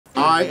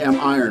I am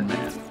Iron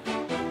Man.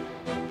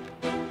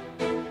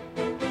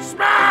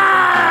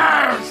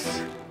 Smash!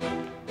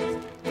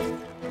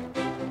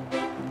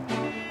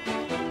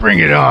 Bring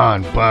it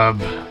on,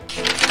 bub.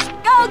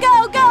 Go,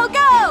 go, go,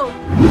 go!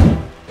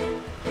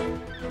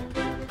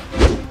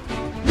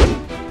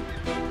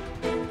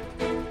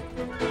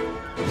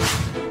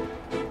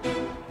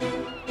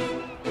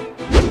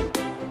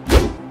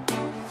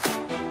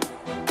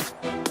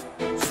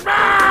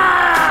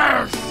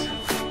 Smash!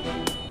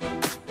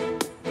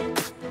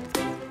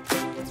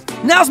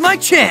 Now's my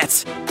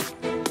chance!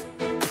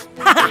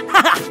 Ha ha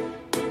ha ha!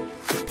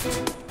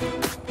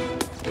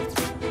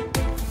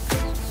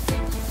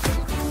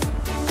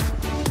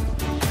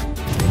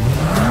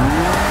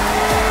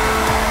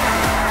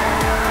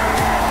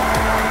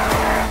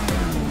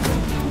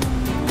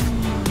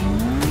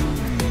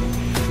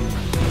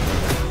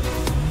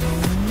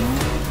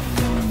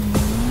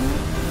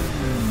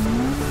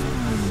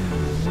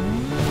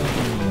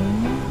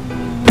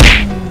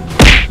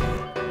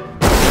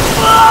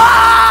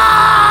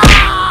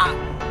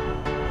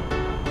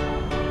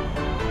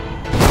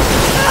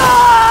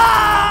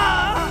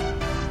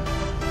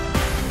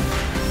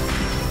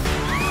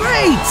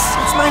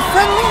 It's my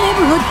friendly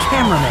neighborhood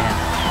cameraman.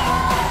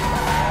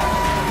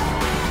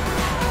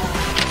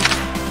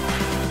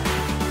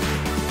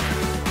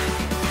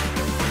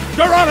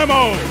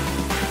 Geronimo!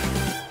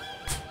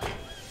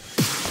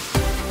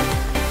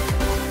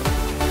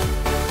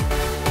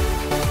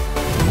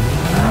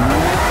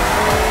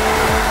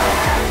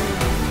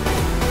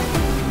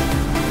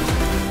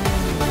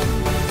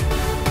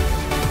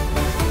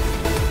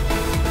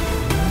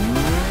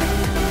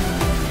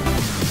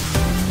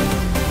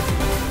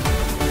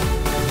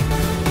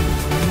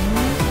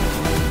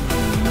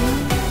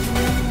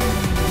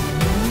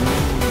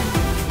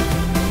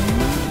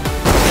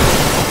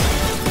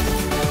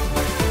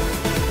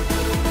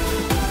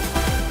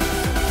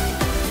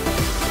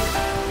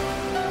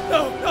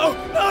 No!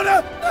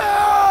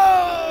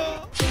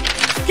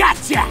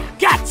 Gotcha!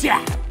 Gotcha!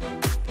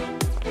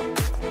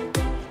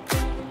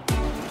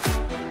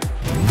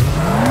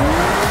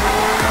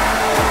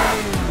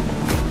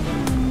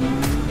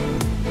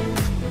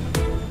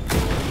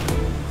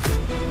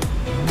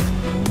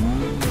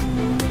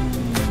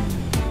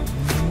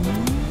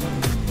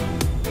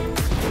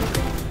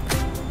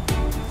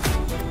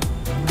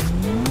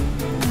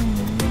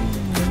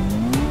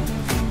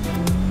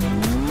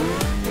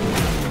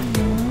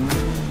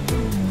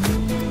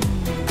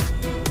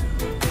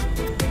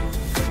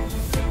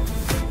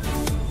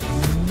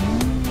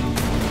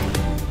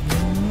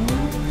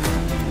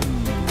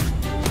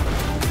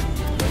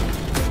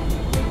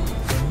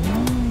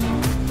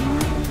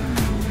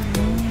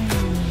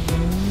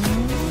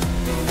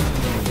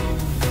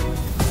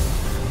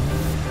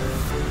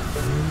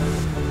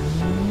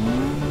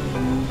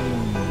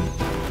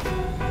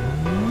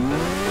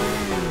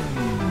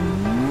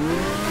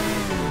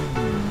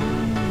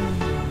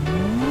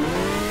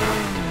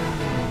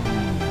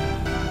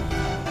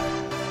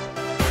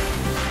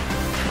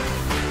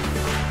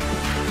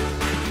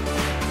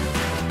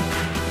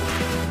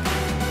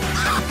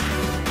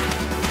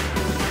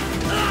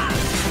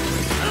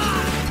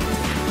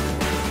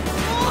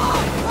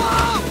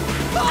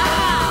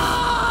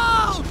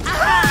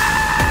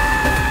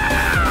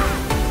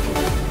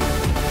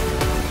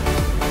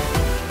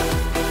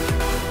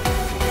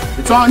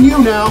 It's on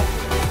you now.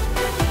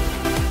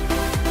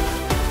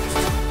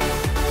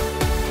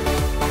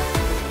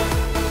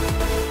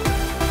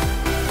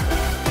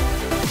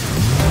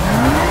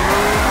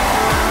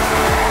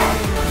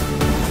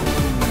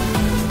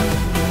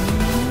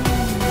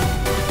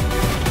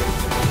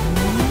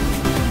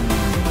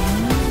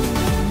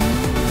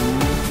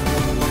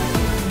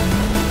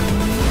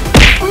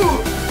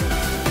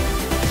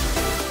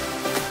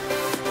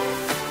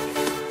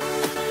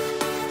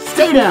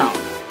 Stay down.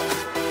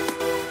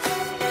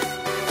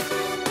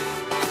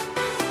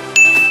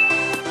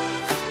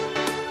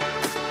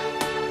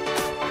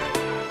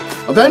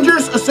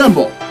 Avengers,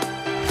 assemble!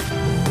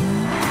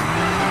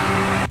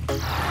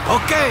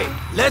 Okay,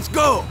 let's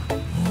go!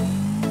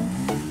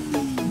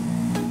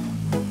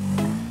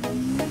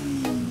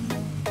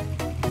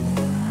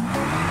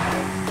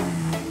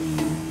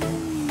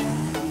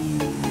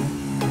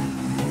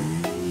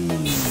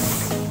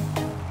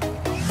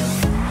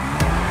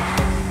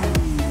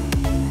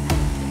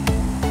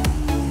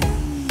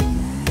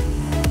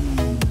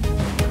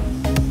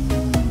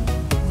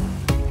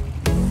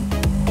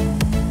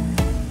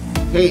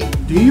 Hey,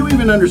 do you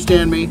even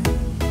understand me?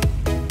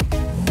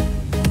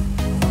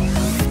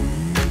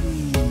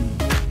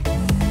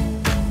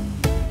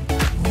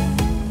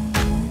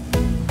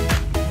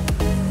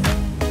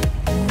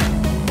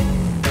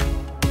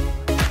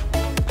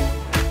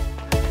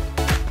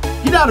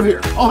 Get out of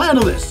here! I'll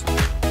handle this!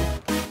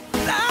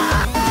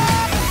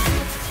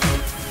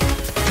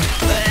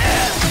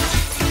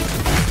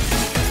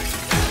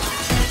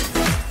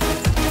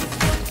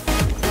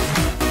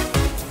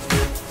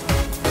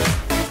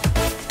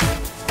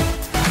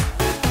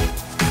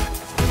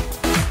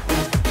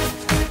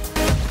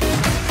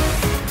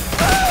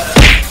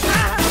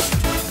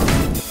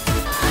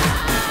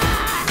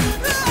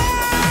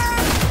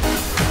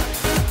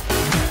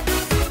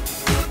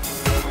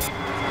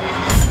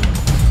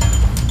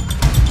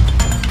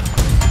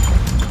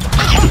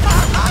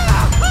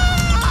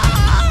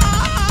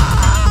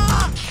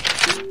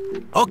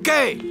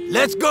 Okay,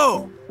 let's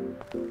go!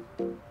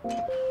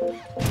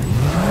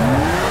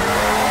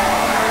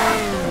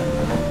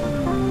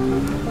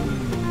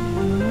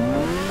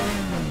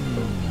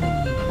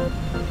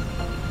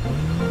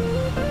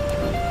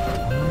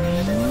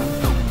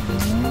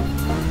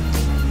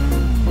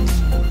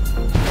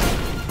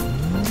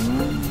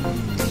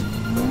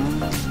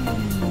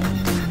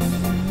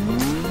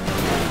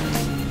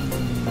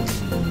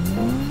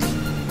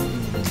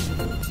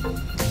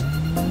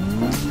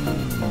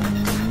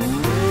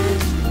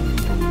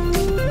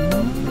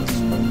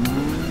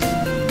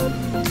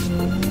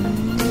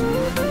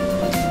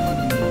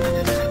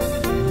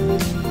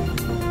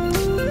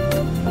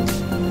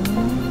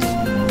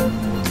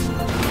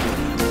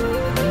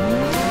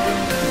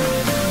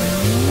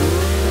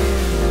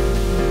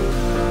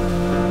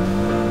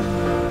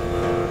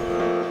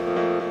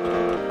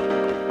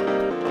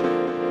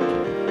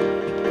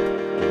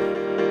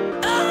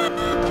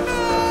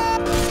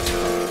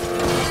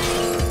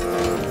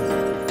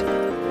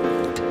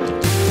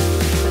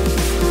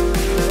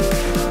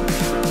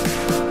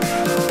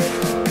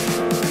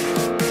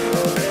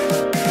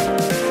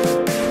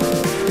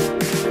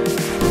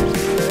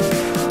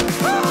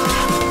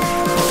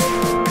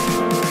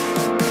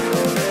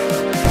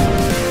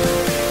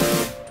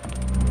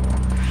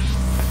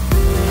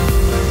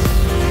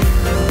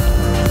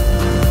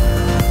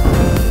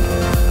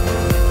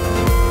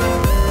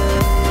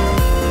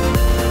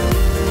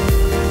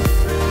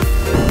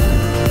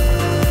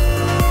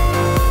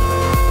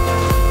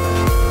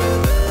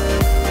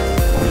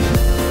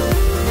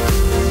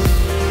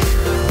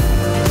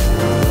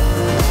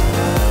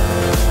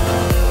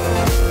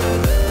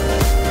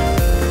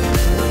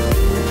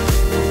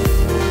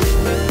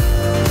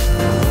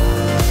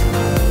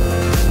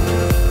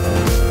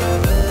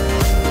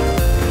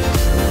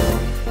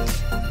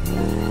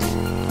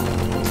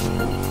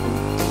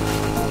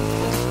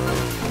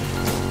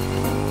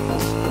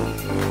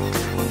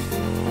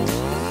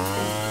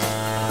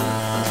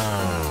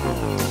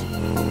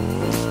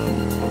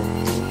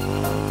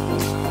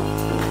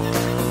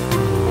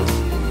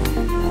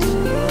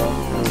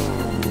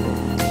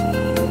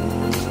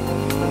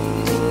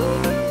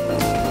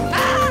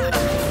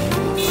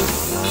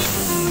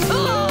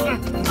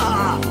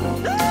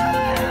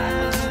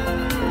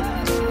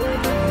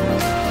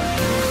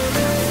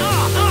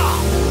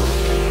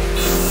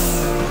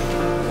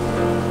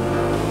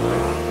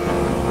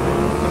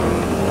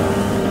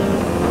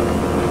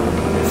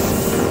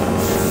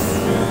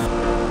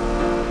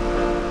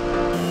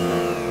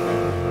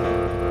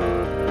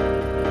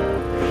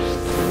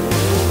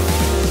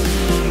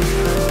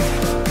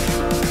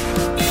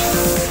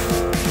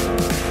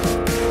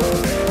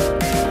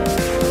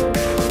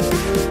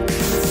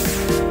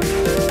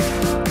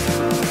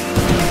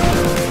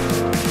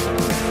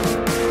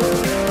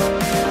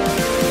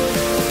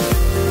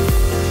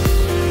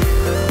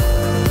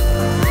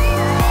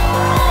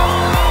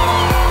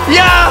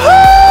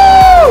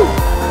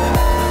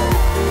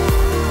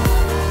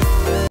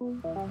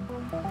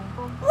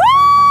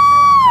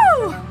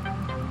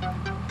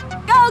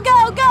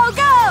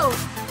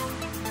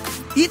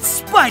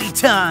 It's Spidey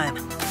time!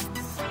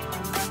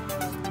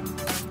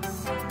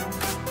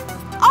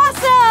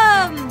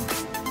 Awesome!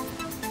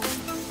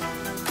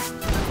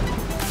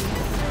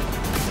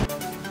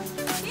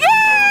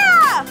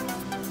 Yeah!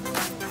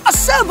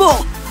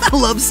 Assemble! I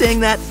love saying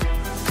that.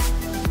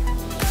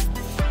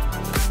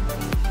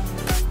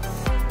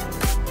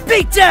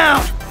 Beat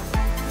down!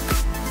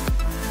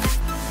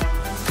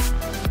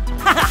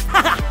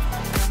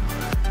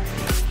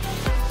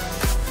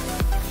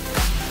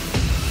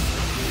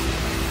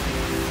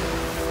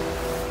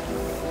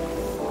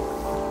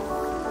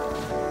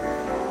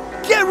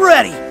 Get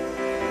ready!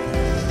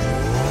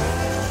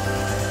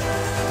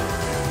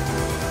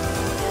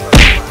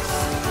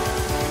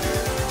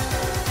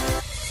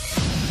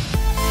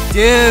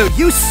 Dude,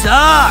 you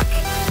suck!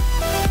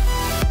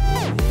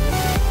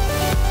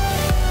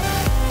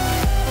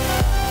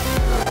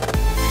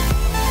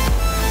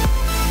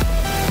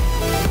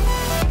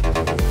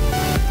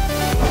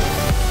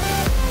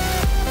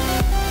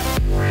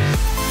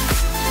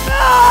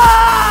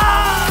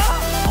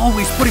 Ah!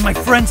 Always putting my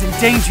friends in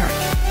danger.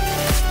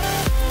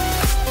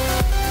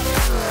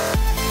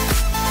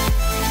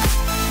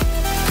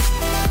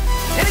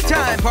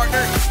 Anytime,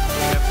 partner!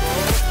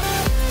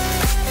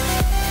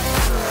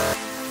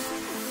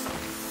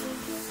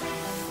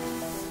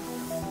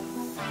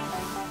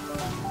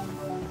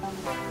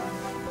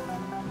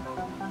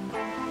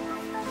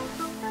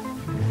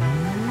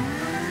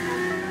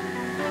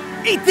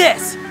 Eat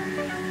this!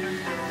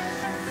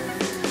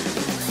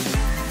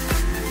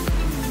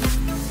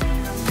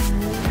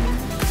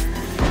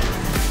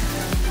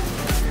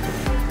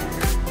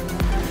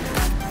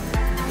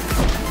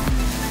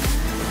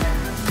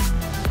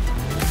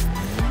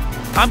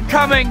 I'm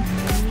coming!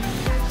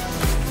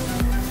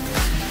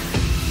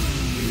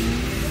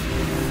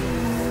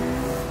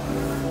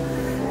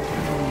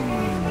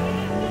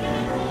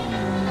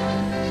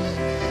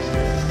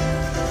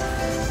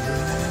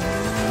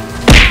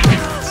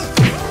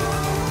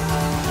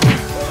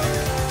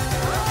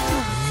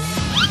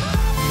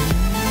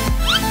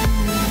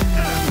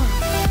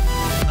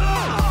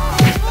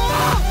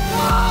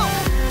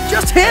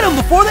 Just hit them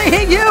before they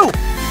hit you!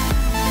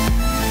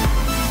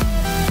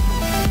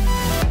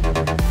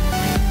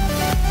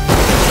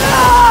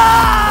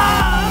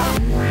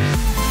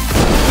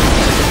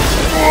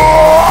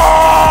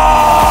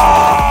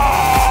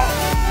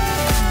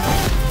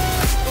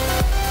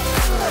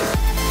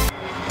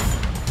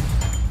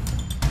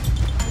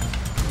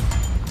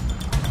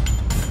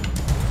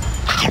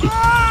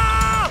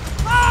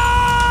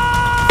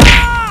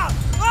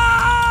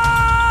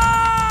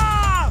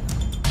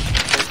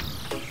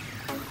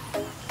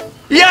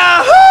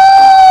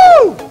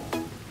 Yahoo!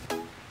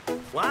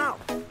 Wow.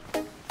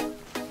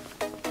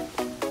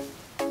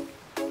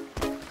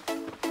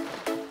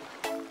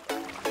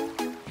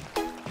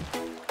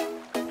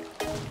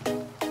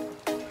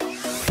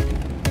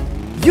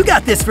 You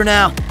got this for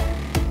now.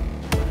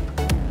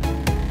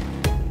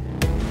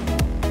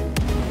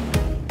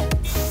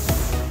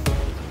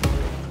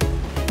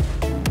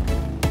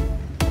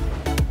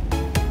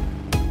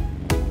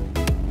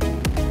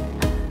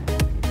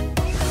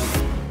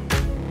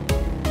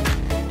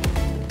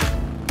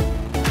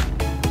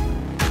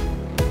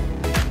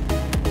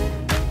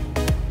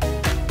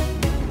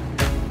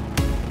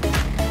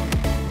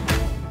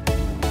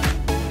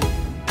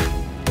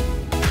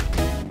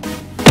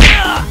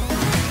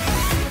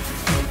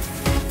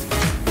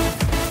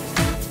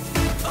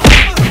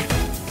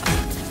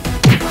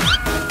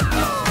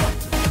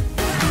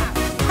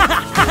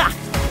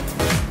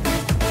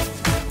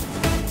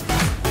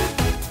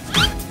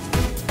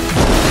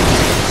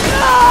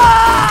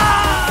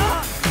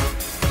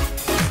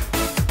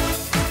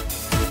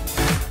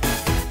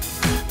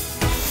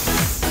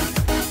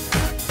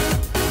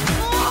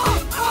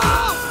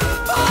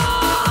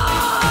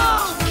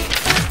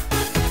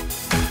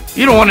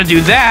 You don't want to do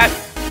that.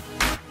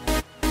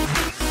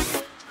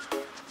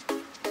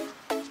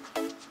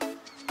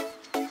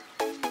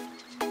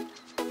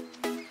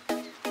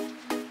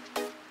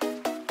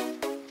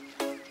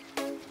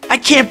 I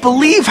can't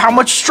believe how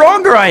much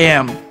stronger I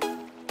am.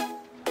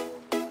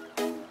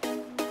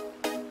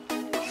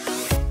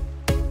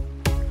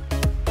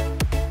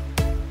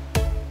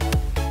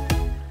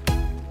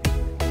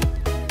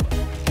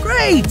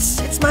 Great!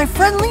 It's my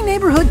friendly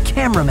neighborhood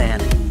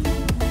cameraman.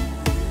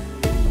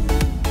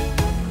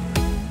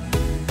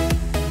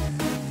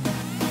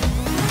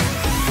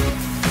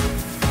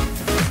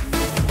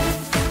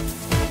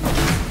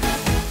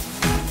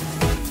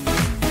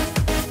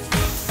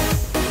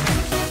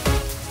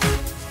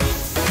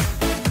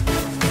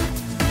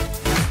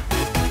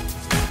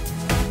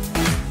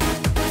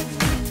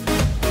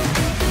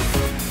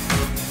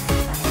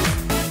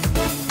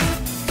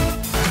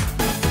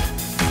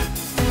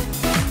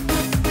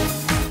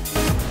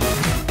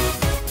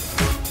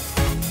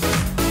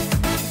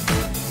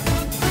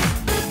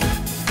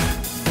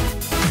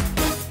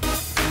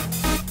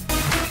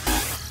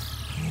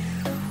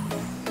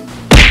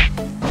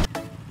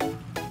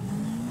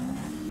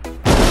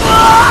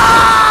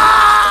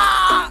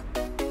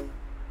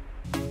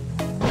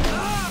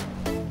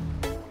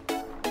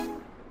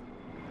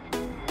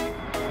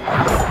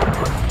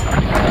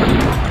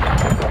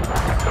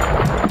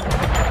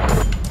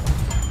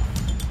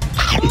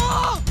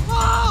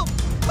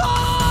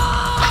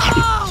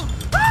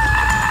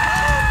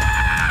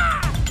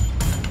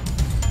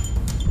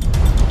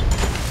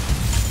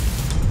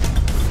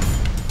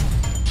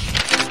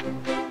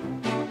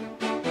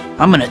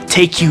 I'm gonna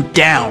take you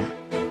down.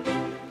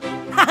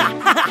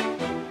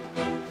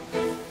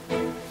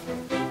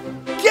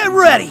 Get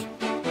ready!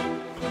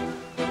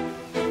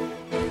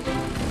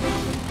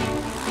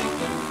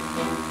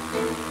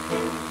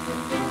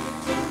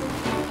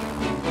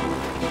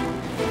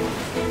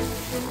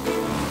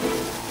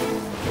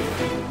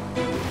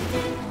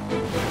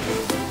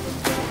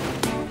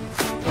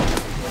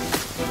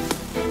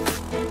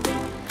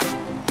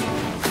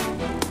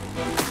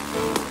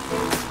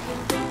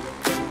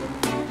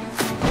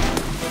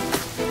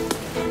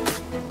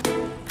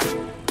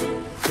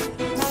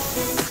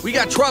 We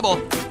got trouble.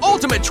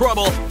 Ultimate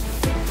trouble.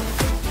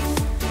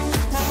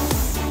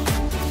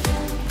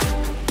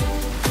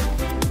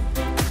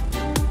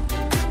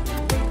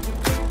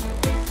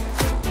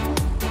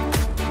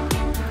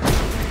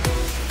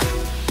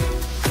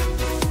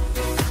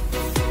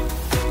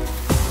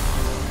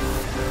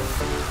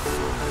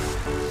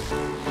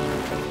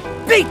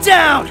 Beat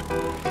down!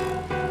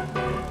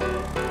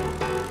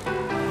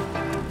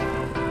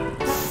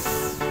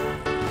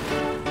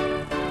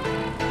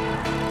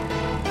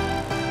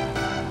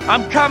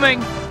 I'm coming.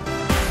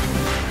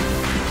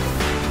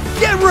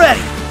 Get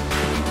ready!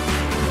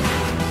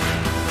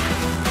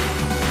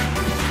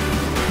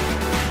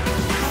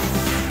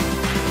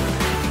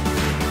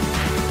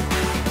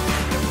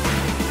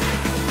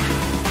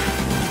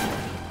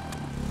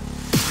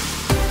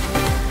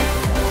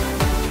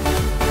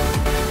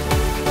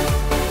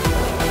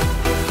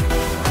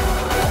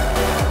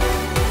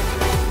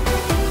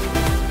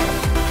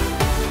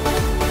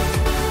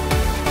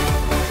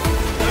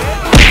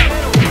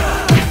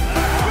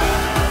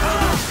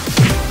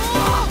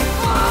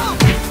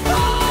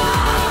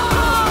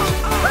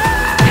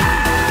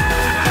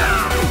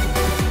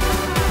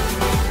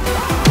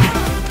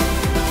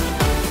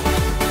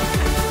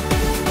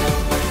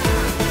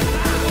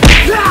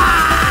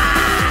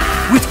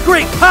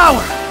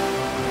 power!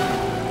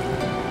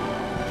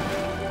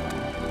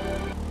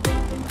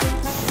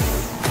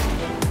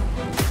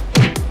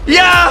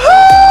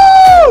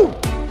 Yahoo!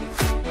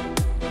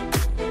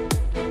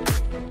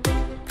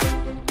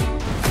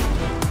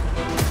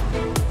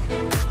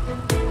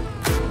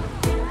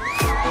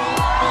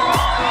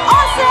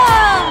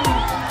 Awesome!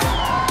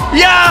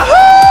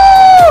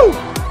 Yahoo!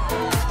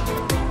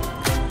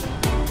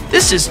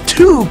 This is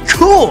too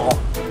cool!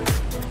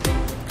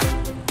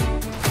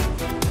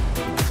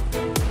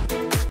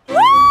 Woo!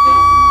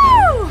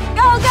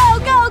 Go, go,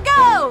 go,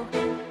 go!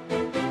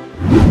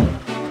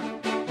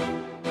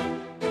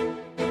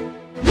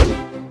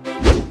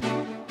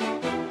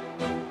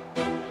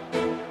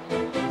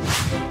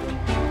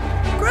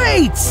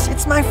 Great!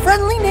 It's my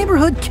friendly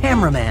neighborhood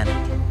cameraman.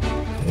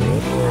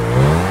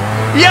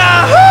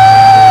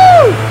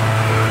 Yahoo!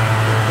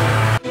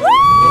 Woo!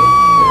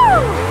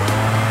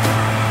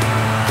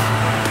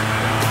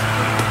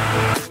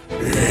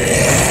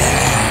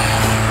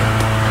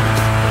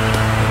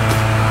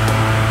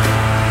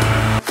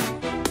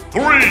 3,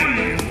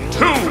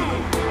 2,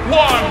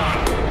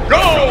 1,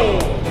 go!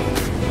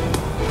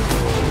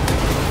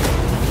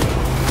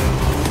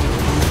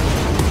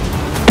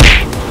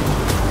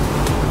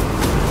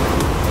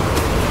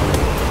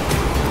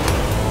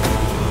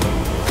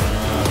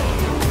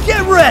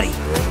 Get ready!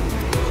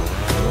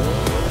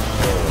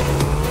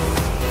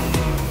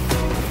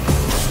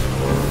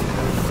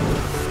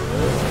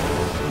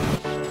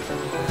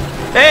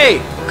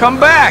 Hey, come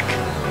back!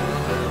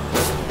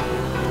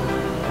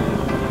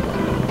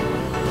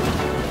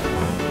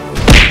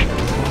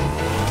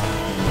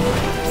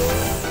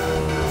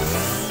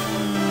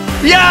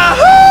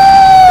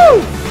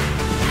 Yahoo!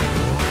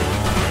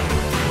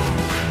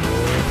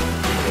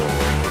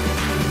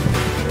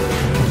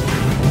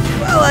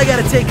 Well, I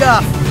gotta take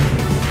off.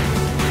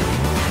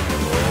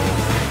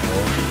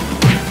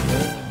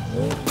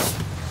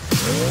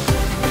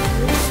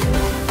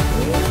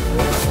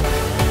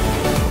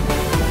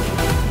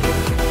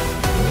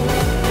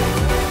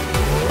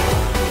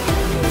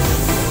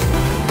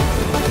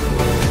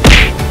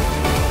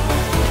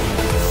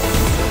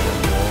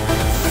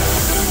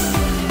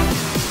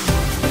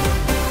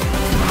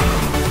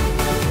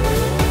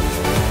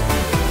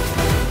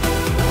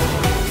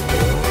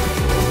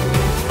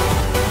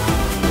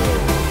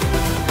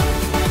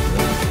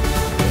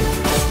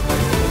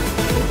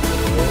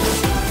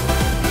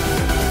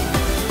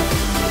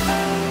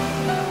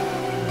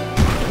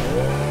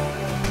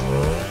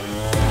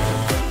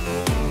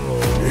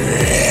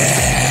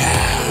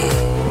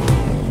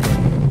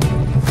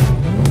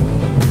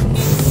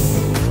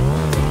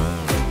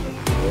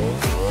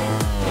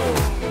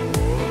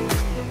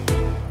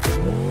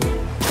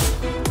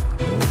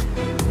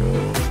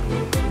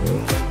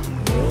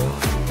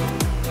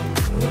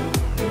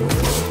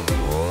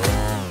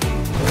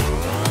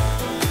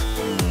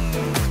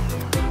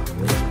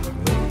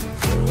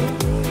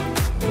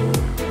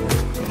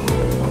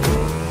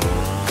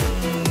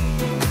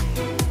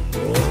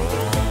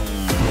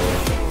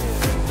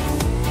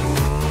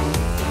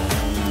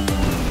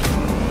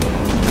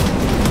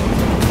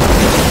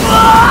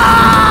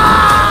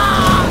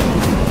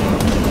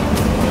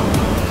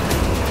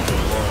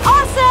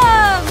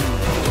 Awesome!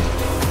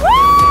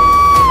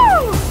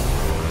 Woo!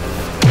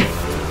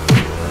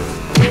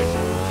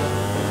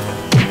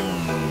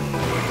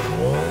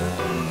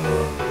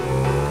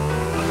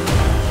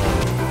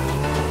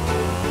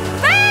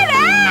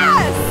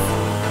 Badass!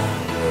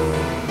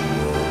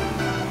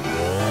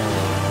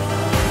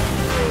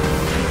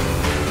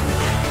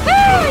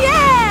 Woo,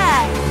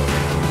 yeah!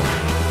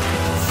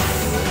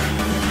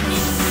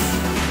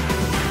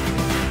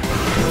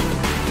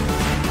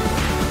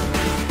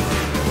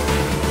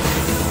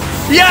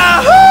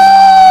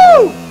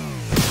 Yahoo!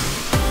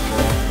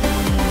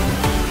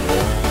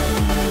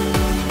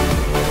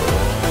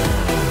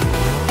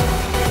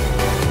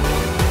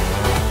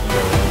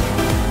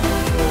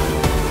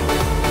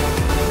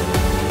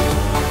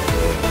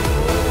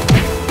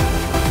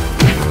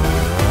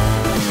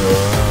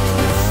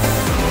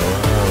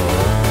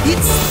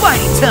 It's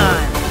fight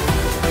time!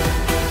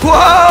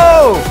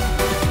 Whoa!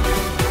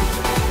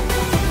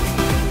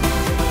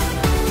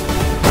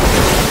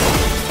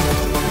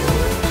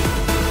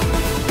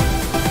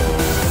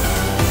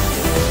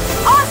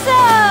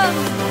 Awesome!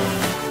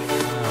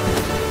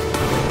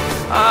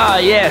 Ah,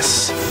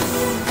 yes.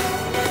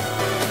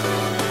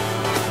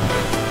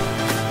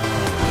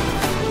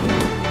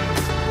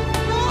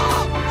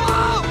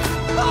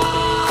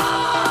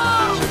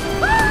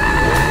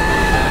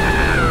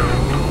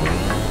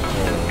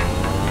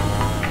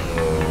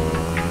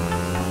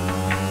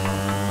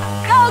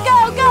 Go, go,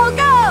 go,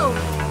 go!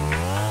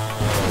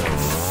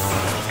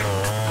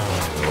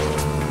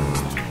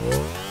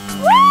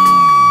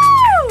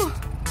 Woo!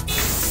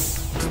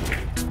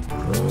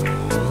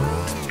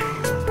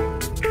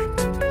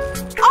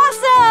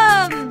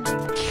 Awesome!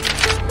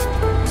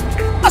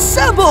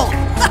 Assemble!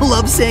 I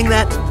love saying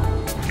that.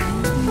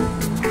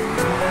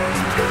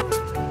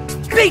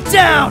 Beat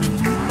down!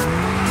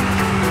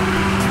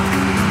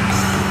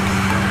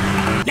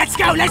 Let's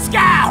go, let's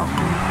go!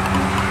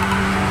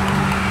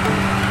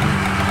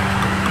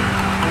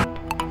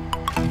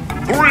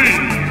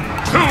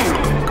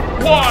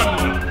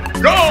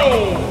 1, go!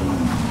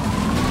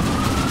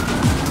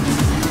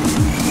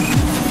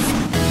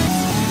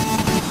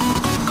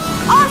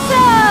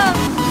 Awesome!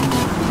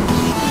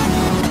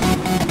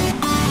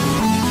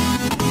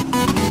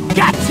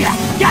 Gotcha!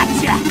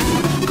 Gotcha!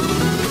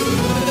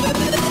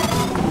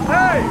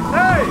 Hey,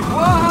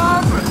 what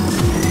happened?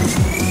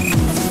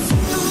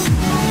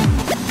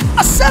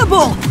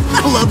 Assemble! I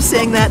love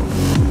saying that.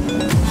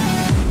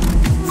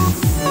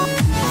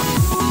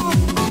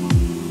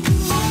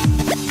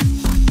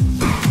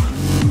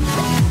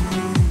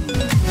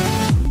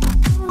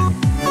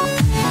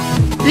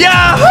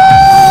 Yahoo!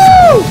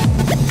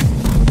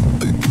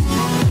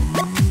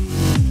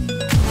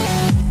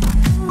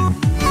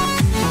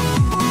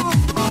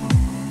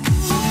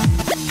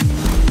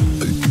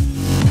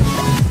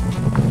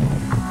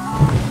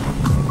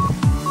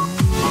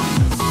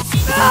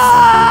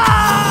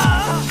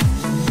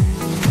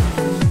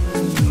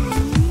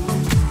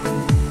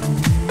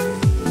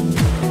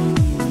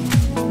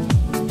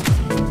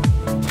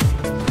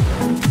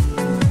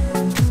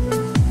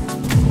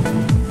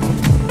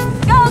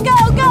 Go, go,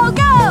 go,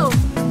 go!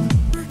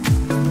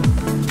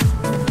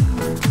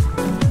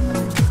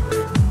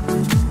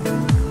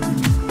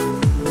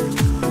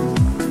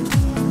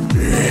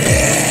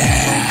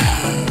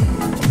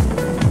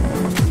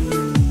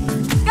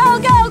 Go,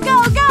 go, go,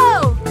 go!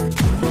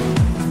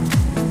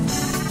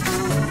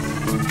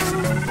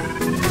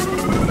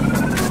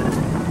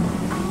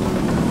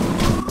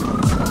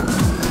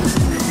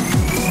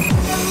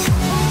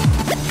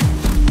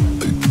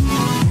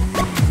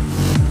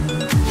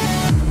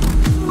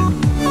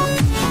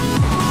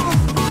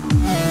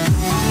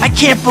 I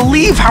can't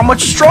believe how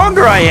much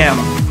stronger I am.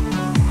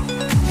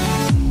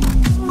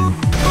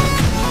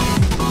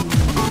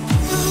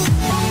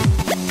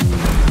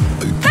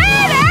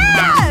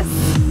 Badass!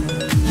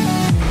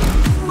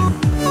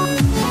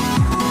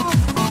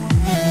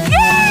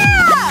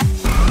 Yeah!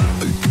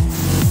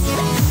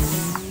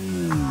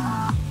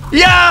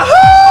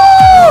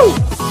 Yahoo!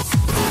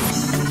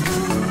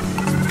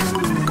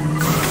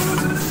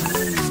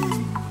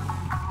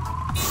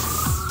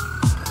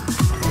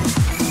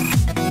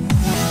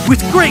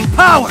 With great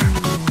power!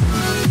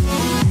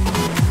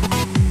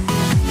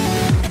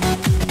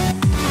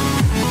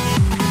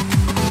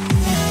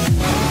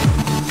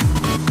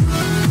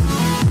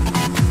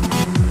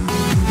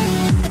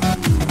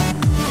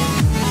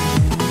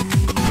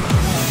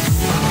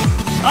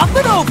 Up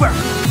and over!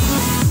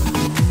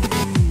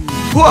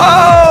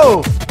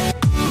 Whoa!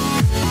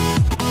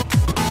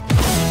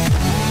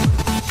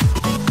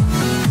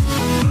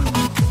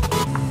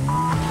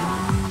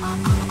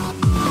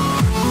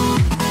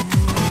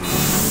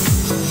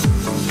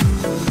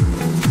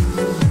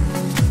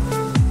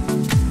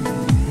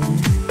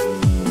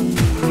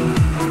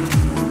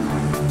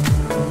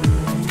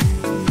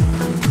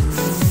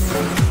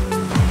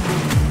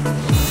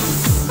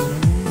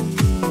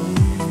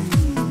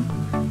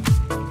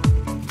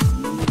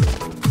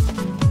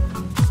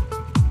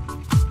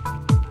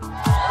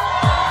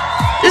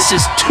 This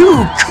is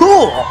too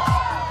cool!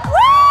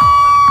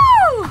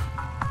 Woo!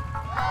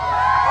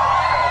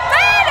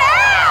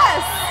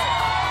 Badass!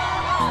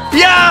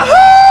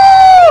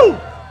 Yahoo!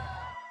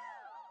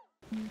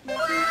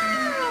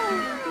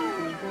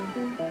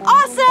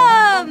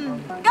 Awesome!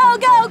 Go,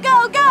 go, go,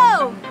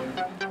 go!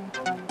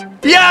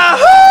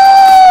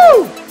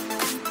 Yahoo!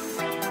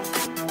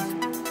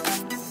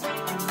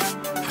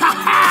 Ha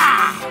ha!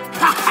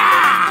 Ha ha!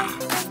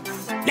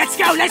 Let's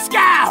go, let's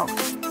go!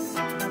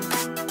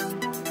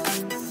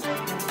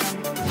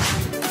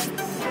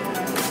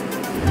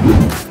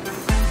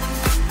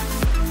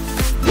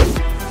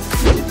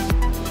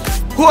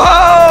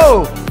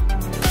 Whoa!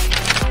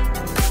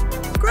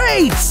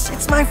 Great!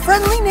 It's my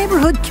friendly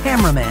neighborhood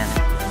cameraman.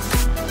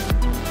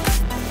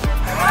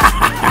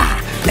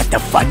 Let the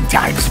fun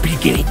times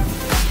begin.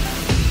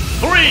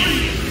 3,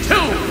 2,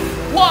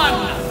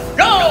 1,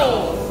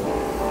 go!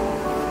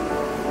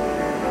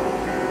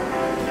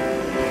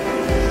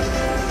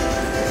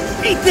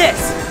 Eat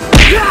this!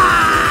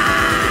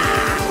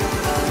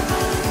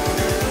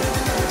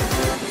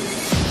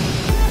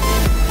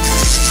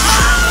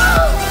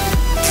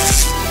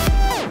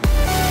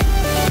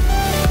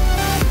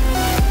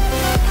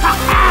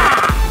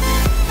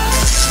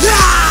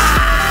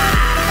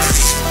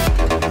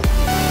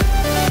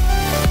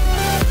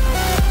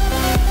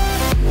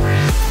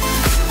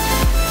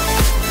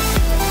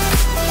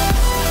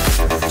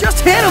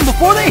 Just hit them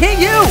before they hit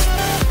you!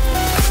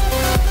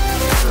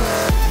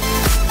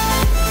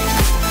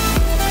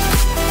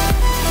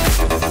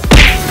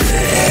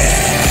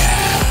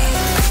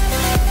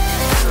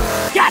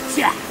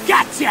 Gotcha!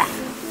 Gotcha!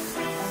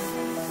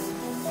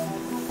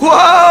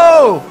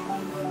 Whoa!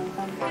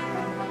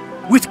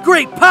 With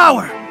great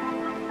power!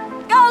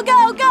 Go,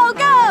 go, go,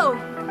 go!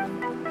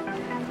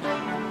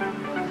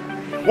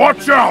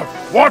 Watch out!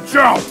 Watch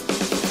out!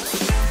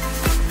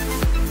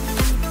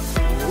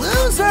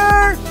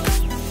 Loser!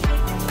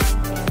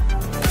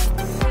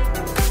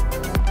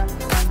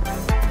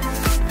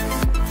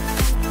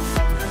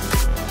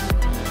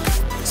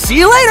 See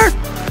you later!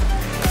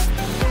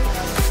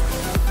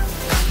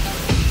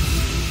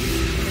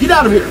 Get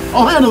out of here.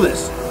 I'll handle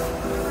this.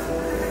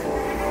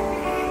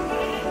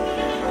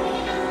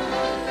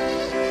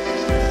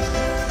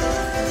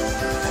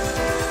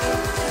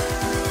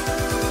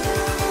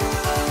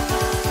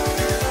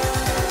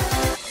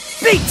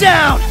 Beat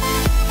down!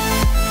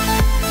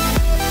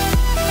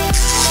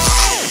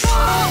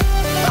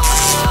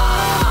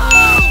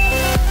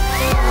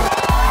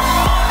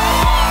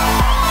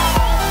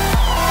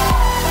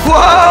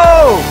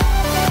 Whoa!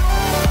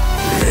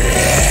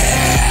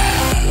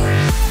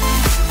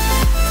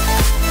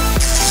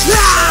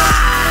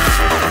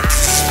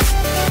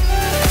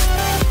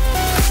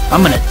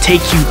 I'm gonna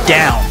take you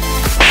down.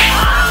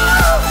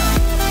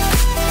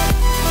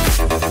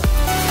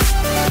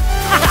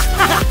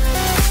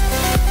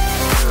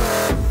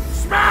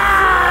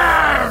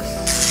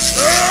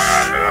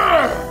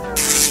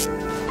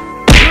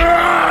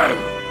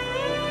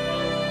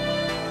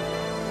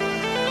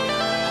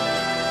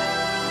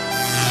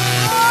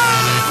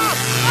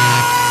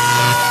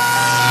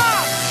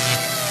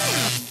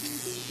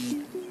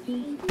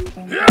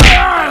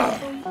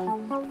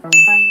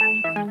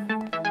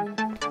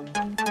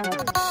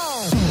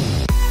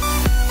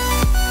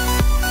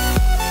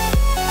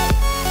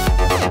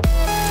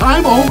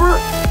 Time over?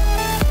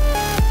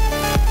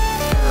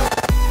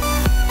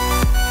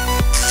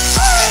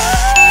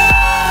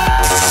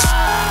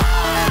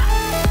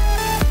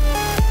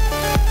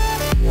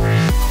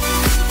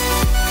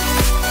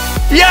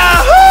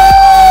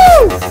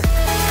 Yahoo!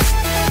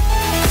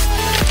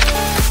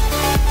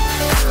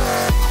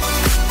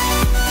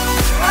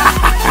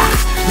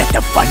 Let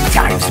the fun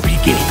times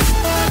begin.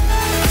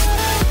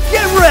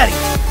 Get ready!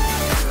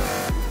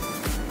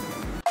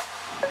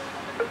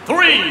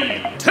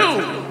 3, 2,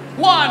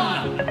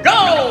 1, go!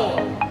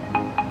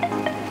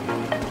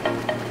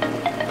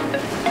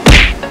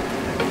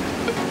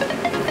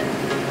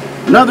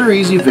 Another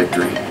easy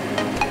victory.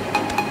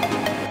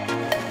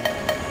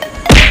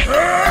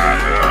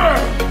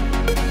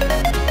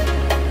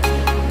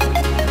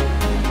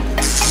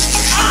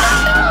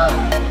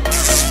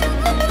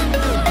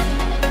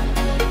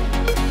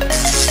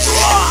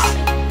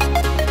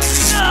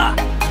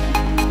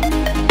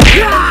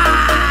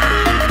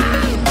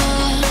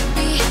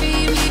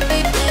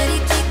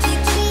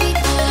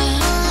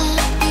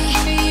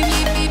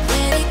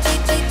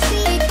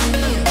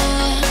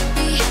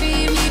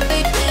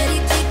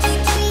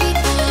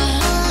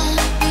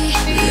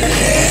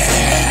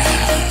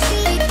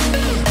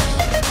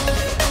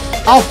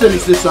 I'll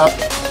finish this up.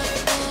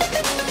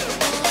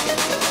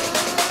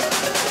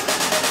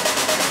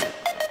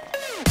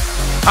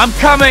 I'm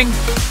coming.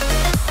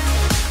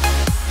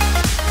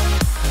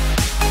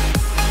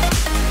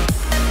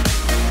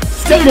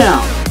 Stay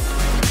down.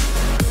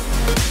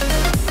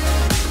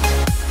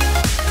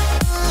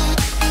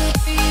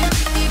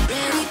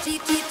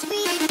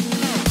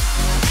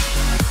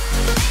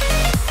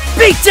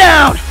 Beat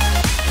down!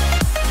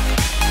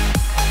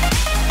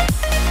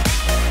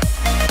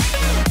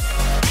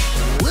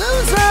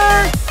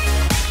 Loser!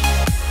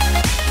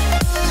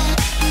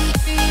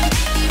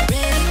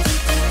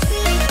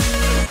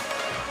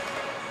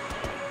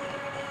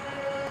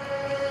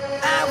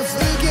 I was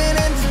looking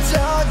into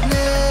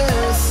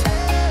darkness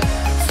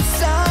for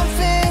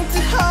something to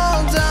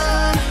hold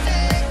on.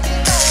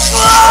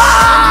 I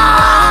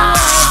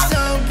was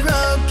so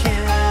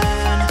broken,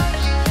 and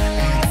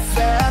I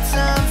felt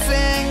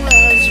something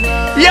was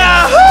wrong.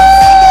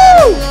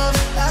 Yahoo!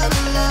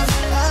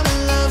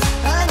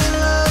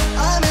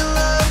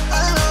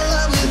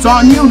 It's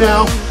on you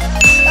now.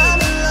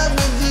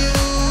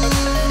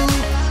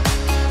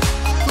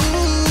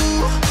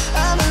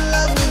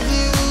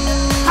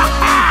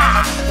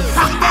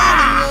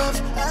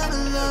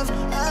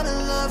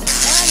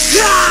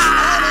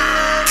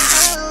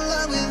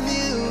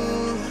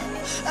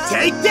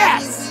 Take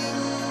this!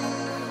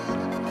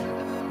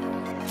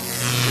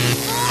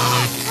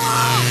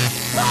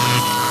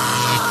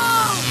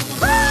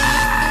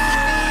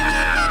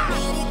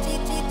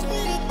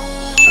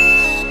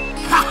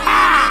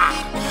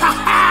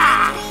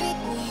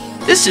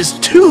 This is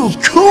too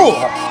cool.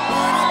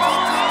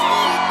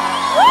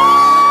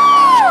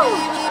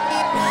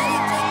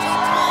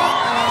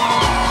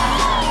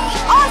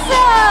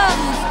 Awesome!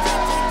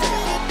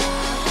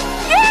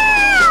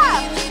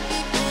 Yeah!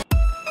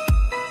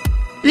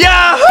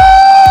 Yahoo!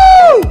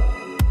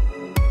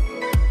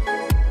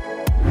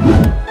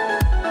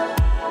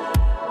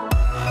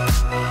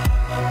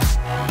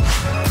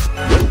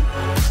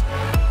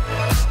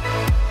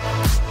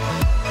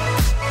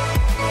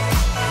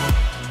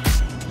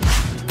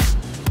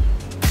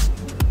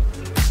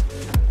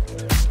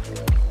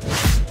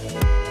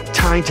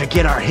 Time to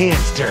get our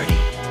hands dirty.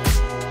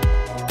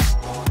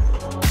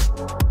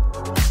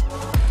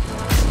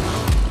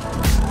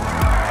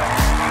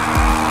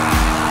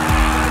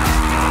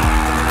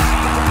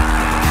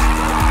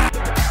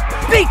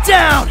 Beat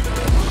down!